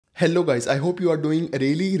Hello guys, I hope you are doing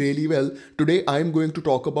really well. Today I am going to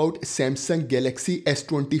talk about Samsung Galaxy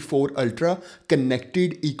S24 Ultra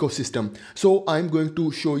connected ecosystem. So I am going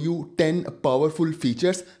to show you 10 powerful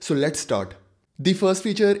features. So let's start. The first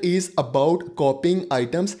feature is about copying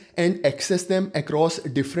items and access them across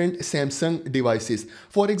different Samsung devices.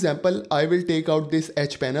 For example, I will take out this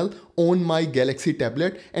H panel on my Galaxy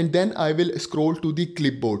tablet and then I will scroll to the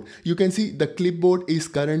clipboard. You can see the clipboard is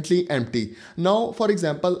currently empty. Now, for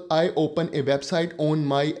example, I open a website on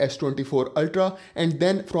my S24 Ultra and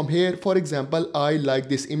then from here, for example, I like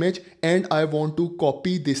this image and I want to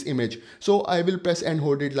copy this image. So I will press and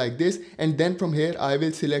hold it like this and then from here I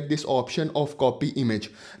will select this option of copy image.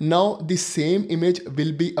 Now the same image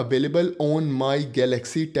will be available on my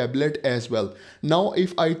Galaxy tablet as well. Now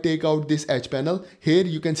if I take out this H panel, here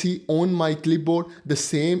you can see on my clipboard the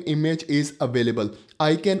same image is available.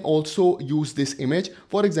 I can also use this image.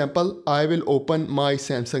 For example, I will open my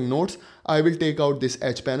Samsung Notes. I will take out this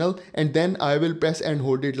H panel and then I will press and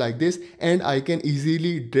hold it like this and I can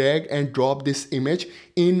easily drag and drop this image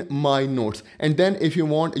in my notes. And then if you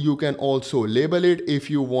want, you can also label it. If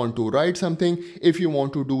you want to write something, if you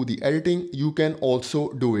want to do the editing, you can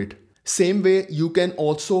also do it. Same way, you can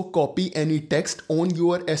also copy any text on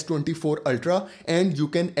your S24 Ultra and you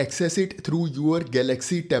can access it through your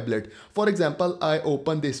Galaxy tablet. For example, I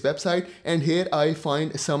open this website and here I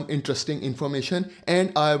find some interesting information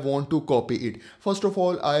and I want to copy it. First of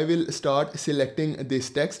all, I will start selecting this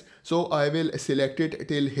text. So I will select it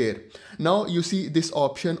till here. Now you see this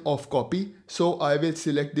option of copy. So I will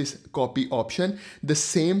select this copy option. The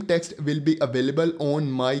same text will be available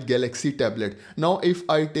on my Galaxy tablet. Now if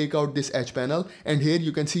I take out this H panel and here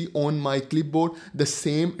you can see on my clipboard the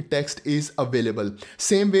same text is available.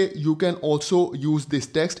 Same way you can also use this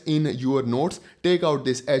text in your notes. Take out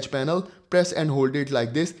this H panel, press and hold it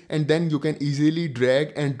like this and then you can easily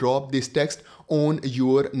drag and drop this text on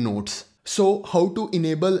your notes. So how to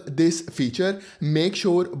enable this feature? Make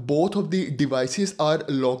sure both of the devices are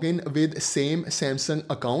logged in with same Samsung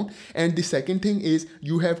account. And the second thing is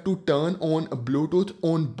you have to turn on Bluetooth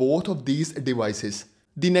on both of these devices.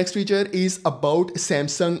 The next feature is about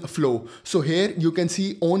Samsung Flow. So here you can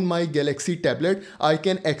see on my Galaxy tablet, I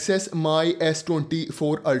can access my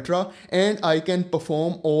S24 Ultra and I can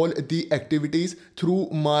perform all the activities through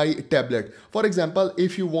my tablet. For example,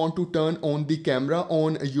 if you want to turn on the camera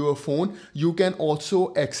on your phone, you can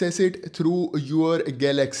also access it through your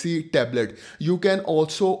Galaxy tablet. You can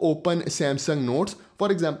also open Samsung Notes.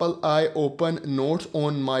 For example, I open notes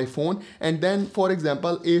on my phone and then for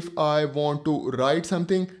example, if I want to write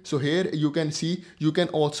something, so here you can see, you can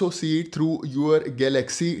also see it through your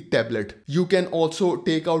Galaxy tablet. You can also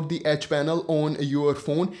take out the H panel on your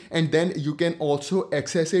phone and then you can also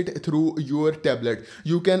access it through your tablet.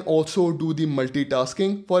 You can also do the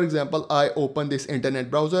multitasking. For example, I open this internet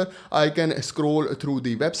browser, I can scroll through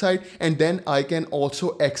the website and then I can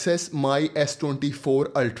also access my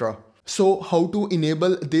S24 Ultra. So how to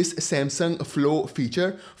enable this Samsung Flow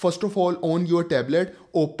feature? First of all, on your tablet,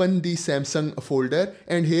 open the Samsung folder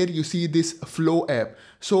and here you see this Flow app.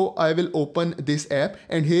 So I will open this app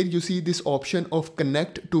and here you see this option of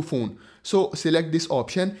connect to phone. So select this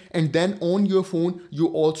option and then on your phone, you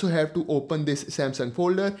also have to open this Samsung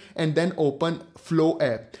folder and then open Flow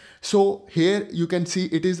app. So here you can see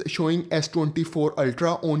it is showing S24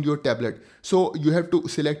 Ultra on your tablet. So you have to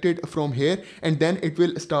select it from here and then it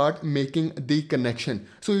will start making the connection.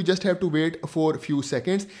 So you just have to wait for a few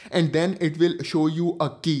seconds and then it will show you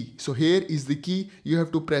a key. So here is the key. You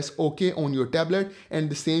have to press OK on your tablet and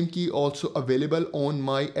the same key also available on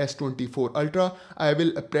my S24 Ultra. I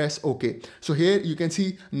will press OK. So here you can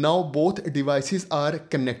see now both devices are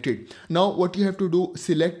connected. Now what you have to do,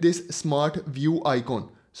 select this smart view icon.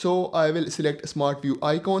 So I will select smart view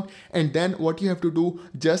icon and then what you have to do,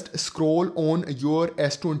 just scroll on your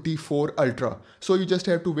S24 Ultra. So you just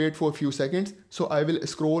have to wait for a few seconds. So I will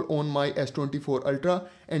scroll on my S24 Ultra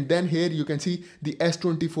and then here you can see the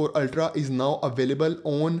S24 Ultra is now available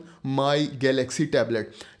on my Galaxy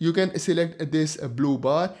tablet. You can select this blue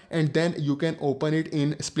bar and then you can open it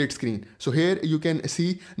in split screen. So here you can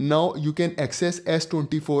see now you can access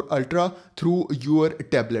S24 Ultra through your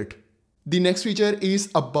tablet. The next feature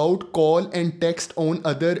is about call and text on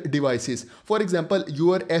other devices. For example,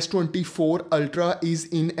 your S24 Ultra is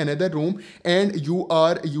in another room and you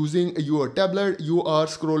are using your tablet, you are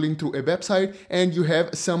scrolling through a website and you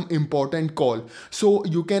have some important call. So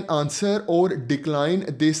you can answer or decline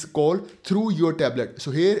this call through your tablet.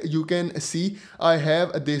 So here you can see I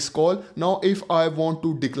have this call. Now if I want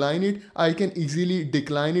to decline it, I can easily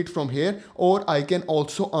decline it from here or I can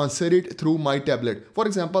also answer it through my tablet. For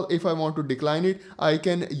example, if I want want to decline it, I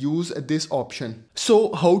can use this option.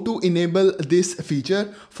 So how to enable this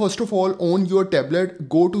feature? First of all, on your tablet,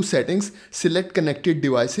 go to settings, select connected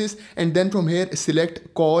devices, and then from here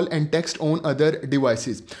select call and text on other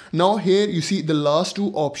devices. Now here you see the last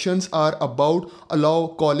two options are about allow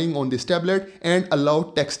calling on this tablet and allow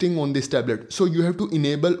texting on this tablet. So you have to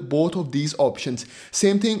enable both of these options.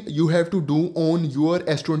 Same thing you have to do on your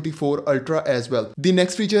S24 Ultra as well. The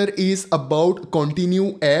next feature is about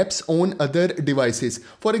continue apps on other devices.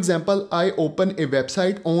 For example, I open a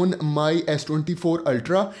website on my S24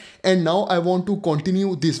 Ultra and now I want to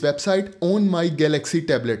continue this website on my Galaxy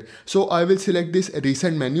tablet. So I will select this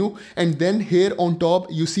recent menu, and then here on top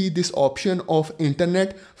you see this option of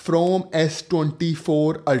internet from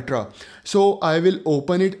S24 Ultra. So I will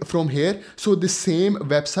open it from here. So the same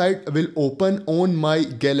website will open on my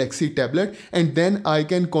Galaxy tablet, and then I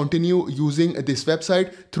can continue using this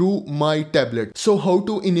website through my tablet. So how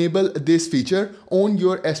to enable this feature? On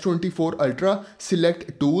your S24 Ultra,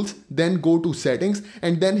 select tools, then go to settings,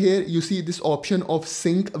 and then here you see this option of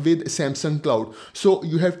sync with Samsung Cloud. So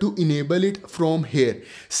you have to enable it from here.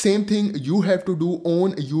 Same thing you have to do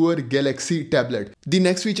on your Galaxy tablet. The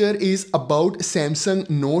next feature is about Samsung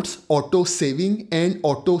Notes auto saving and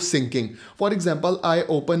auto syncing. For example, I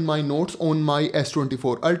open my notes on my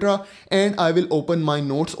S24 Ultra and I will open my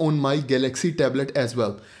notes on my Galaxy tablet as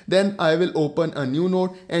well. Then I will open a new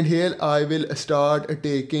note, and here I will start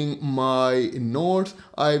taking my notes.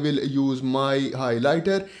 I will use my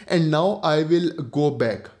highlighter, and now I will go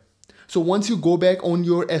back. So once you go back on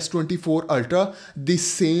your S24 Ultra, the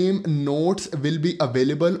same notes will be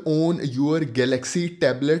available on your Galaxy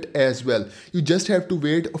tablet as well. You just have to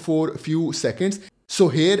wait for a few seconds. So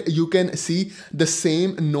here you can see the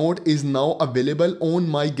same note is now available on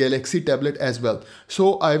my Galaxy tablet as well.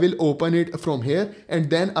 So I will open it from here, and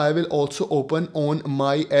then I will also open on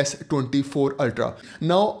my S24 Ultra.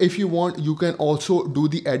 Now if you want, you can also do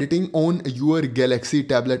the editing on your Galaxy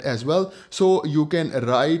tablet as well. So you can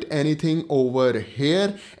write anything over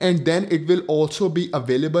here, and then it will also be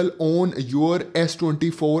available on your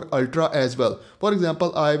S24 Ultra as well. For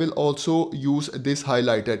example, I will also use this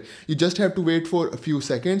highlighter. You just have to wait for a few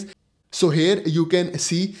seconds. So here you can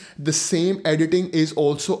see the same editing is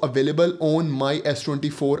also available on my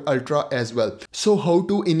S24 Ultra as well. So how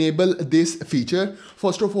to enable this feature?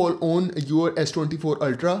 First of all, on your S24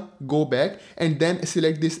 Ultra, go back and then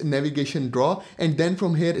select this navigation drawer, and then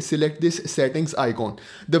from here select this settings icon.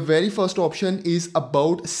 The very first option is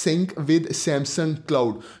about sync with Samsung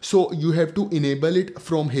Cloud. So you have to enable it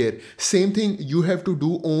from here. Same thing you have to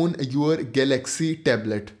do on your Galaxy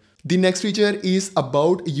tablet. The next feature is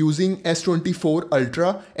about using S24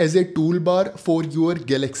 Ultra as a toolbar for your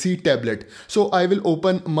Galaxy tablet. So I will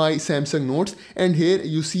open my Samsung Notes, and here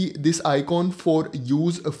you see this icon for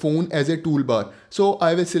use phone as a toolbar. So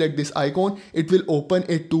I will select this icon. It will open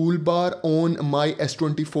a toolbar on my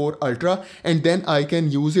S24 Ultra, and then I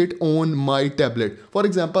can use it on my tablet. For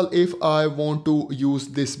example, if I want to use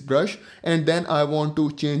this brush and then I want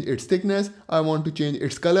to change its thickness, I want to change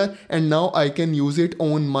its color, and now I can use it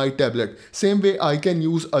on my tablet. Same way I can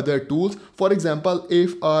use other tools. For example,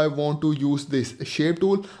 if I want to use this shape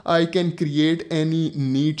tool, I can create any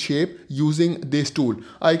neat shape using this tool.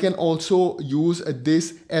 I can also use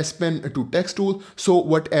this S Pen to text tool. So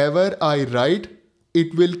whatever I write,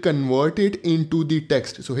 it will convert it into the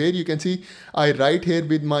text. So here you can see I write here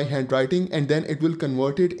with my handwriting, and then it will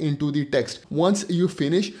convert it into the text. Once you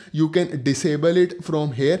finish, you can disable it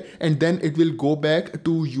from here, and then it will go back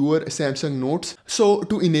to your Samsung Notes. So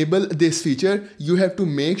to enable this feature, you have to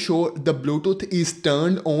make sure the Bluetooth is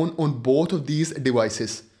turned on both of these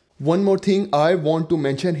devices. One more thing I want to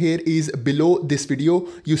mention here is below this video,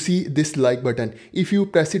 you see this like button. If you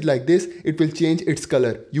press it like this, it will change its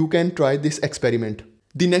color. You can try this experiment.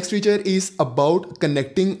 The next feature is about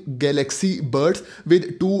connecting Galaxy Buds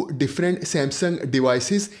with two different Samsung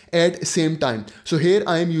devices at same time. So here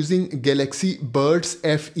I am using Galaxy Buds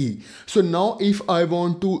FE. So now if I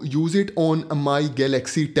want to use it on my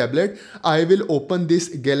Galaxy tablet, I will open this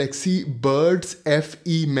Galaxy Buds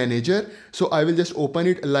FE manager. So I will just open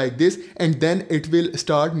it like this, and then it will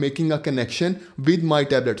start making a connection with my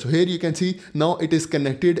tablet. So here you can see now it is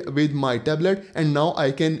connected with my tablet, and now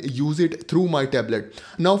I can use it through my tablet.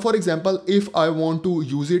 Now for example, if I want to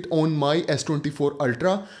use it on my S24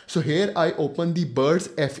 Ultra, so here I open the Buds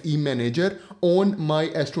FE manager on my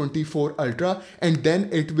S24 Ultra, and then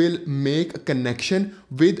it will make a connection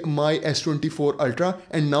with my S24 Ultra,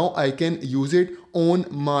 and now I can use it on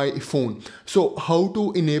my phone. So how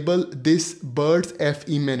to enable this Buds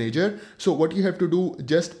FE manager? So what you have to do,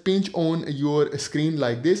 just pinch on your screen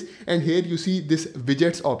like this, and here you see this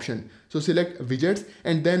widgets option. So select widgets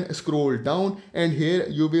and then scroll down, and here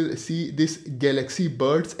you will see this Galaxy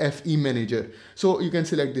Buds FE manager. So you can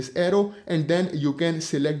select this arrow and then you can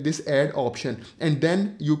select this add option, and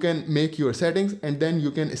then you can make your settings and then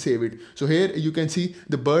you can save it. So here you can see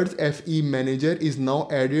the Buds FE manager is now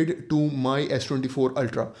added to my S24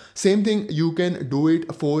 Ultra. Same thing you can do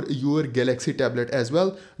it for your Galaxy tablet as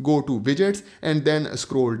well. Go to widgets and then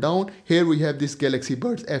scroll down. Here we have this Galaxy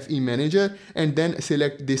Buds FE manager, and then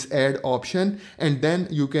select this add option and then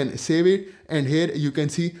you can save it, and here you can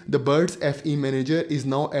see the Buds FE manager is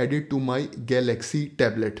now added to my Galaxy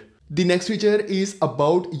tablet. The next feature is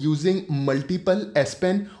about using multiple S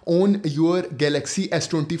Pen on your Galaxy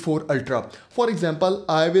S24 Ultra. For example,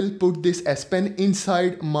 I will put this S Pen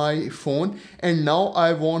inside my phone, and now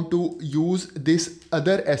I want to use this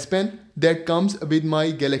other S Pen that comes with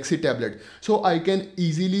my Galaxy tablet. So I can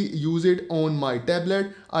easily use it on my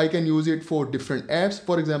tablet. I can use it for different apps.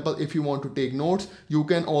 For example, if you want to take notes, you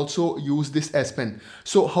can also use this S Pen.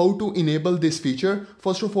 So how to enable this feature?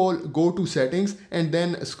 First of all, go to settings and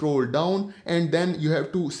then scroll down, and then you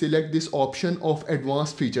have to select this option of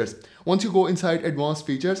advanced features. Once you go inside advanced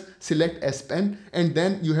features, select S Pen, and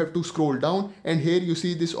then you have to scroll down, and here you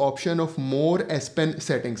see this option of more S Pen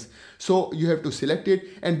settings. So you have to select it,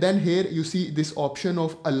 and then here you see this option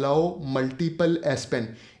of allow multiple S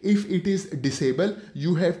Pen. If it is disabled,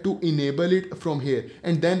 you have to enable it from here,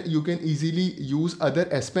 and then you can easily use other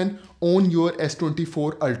S Pen on your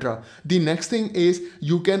S24 Ultra. The next thing is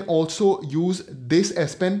you can also use this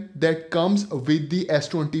S Pen that comes with the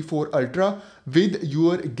S24 Ultra with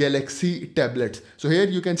your Galaxy tablets. So here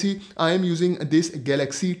you can see I am using this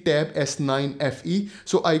Galaxy Tab S9 FE.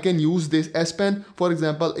 So I can use this S Pen. For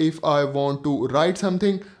example, if I want to write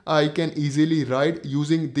something, I can easily write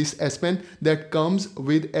using this S Pen that comes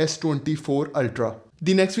with S24 Ultra.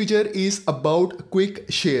 The next feature is about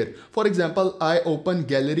quick share. For example, I open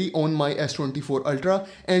gallery on my S24 Ultra,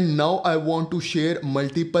 and now I want to share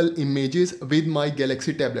multiple images with my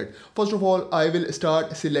Galaxy tablet. First of all, I will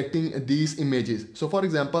start selecting these images. So for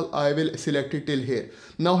example, I will select it till here.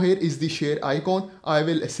 Now here is the share icon. I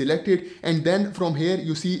will select it, and then from here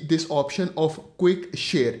you see this option of quick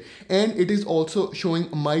share, and it is also showing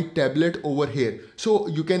my tablet over here. So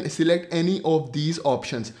you can select any of these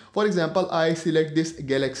options. For example, I select this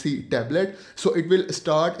Galaxy tablet, so it will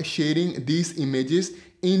start sharing these images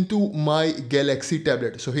into my Galaxy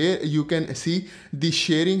tablet. So here you can see the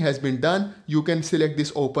sharing has been done. You can select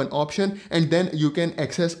this open option, and then you can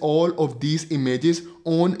access all of these images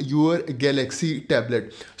on your Galaxy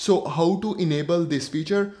tablet. So how to enable this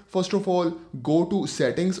feature? First of all, go to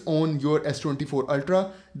settings on your S24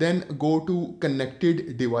 Ultra, then go to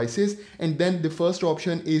connected devices, and then the first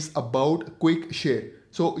option is about quick share.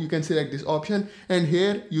 So you can select this option, and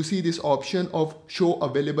here you see this option of show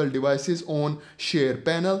available devices on share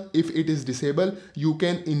panel. If it is disabled, you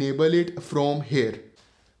can enable it from here.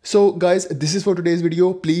 So guys, this is for today's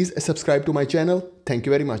video. Please subscribe to my channel. Thank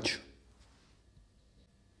you very much.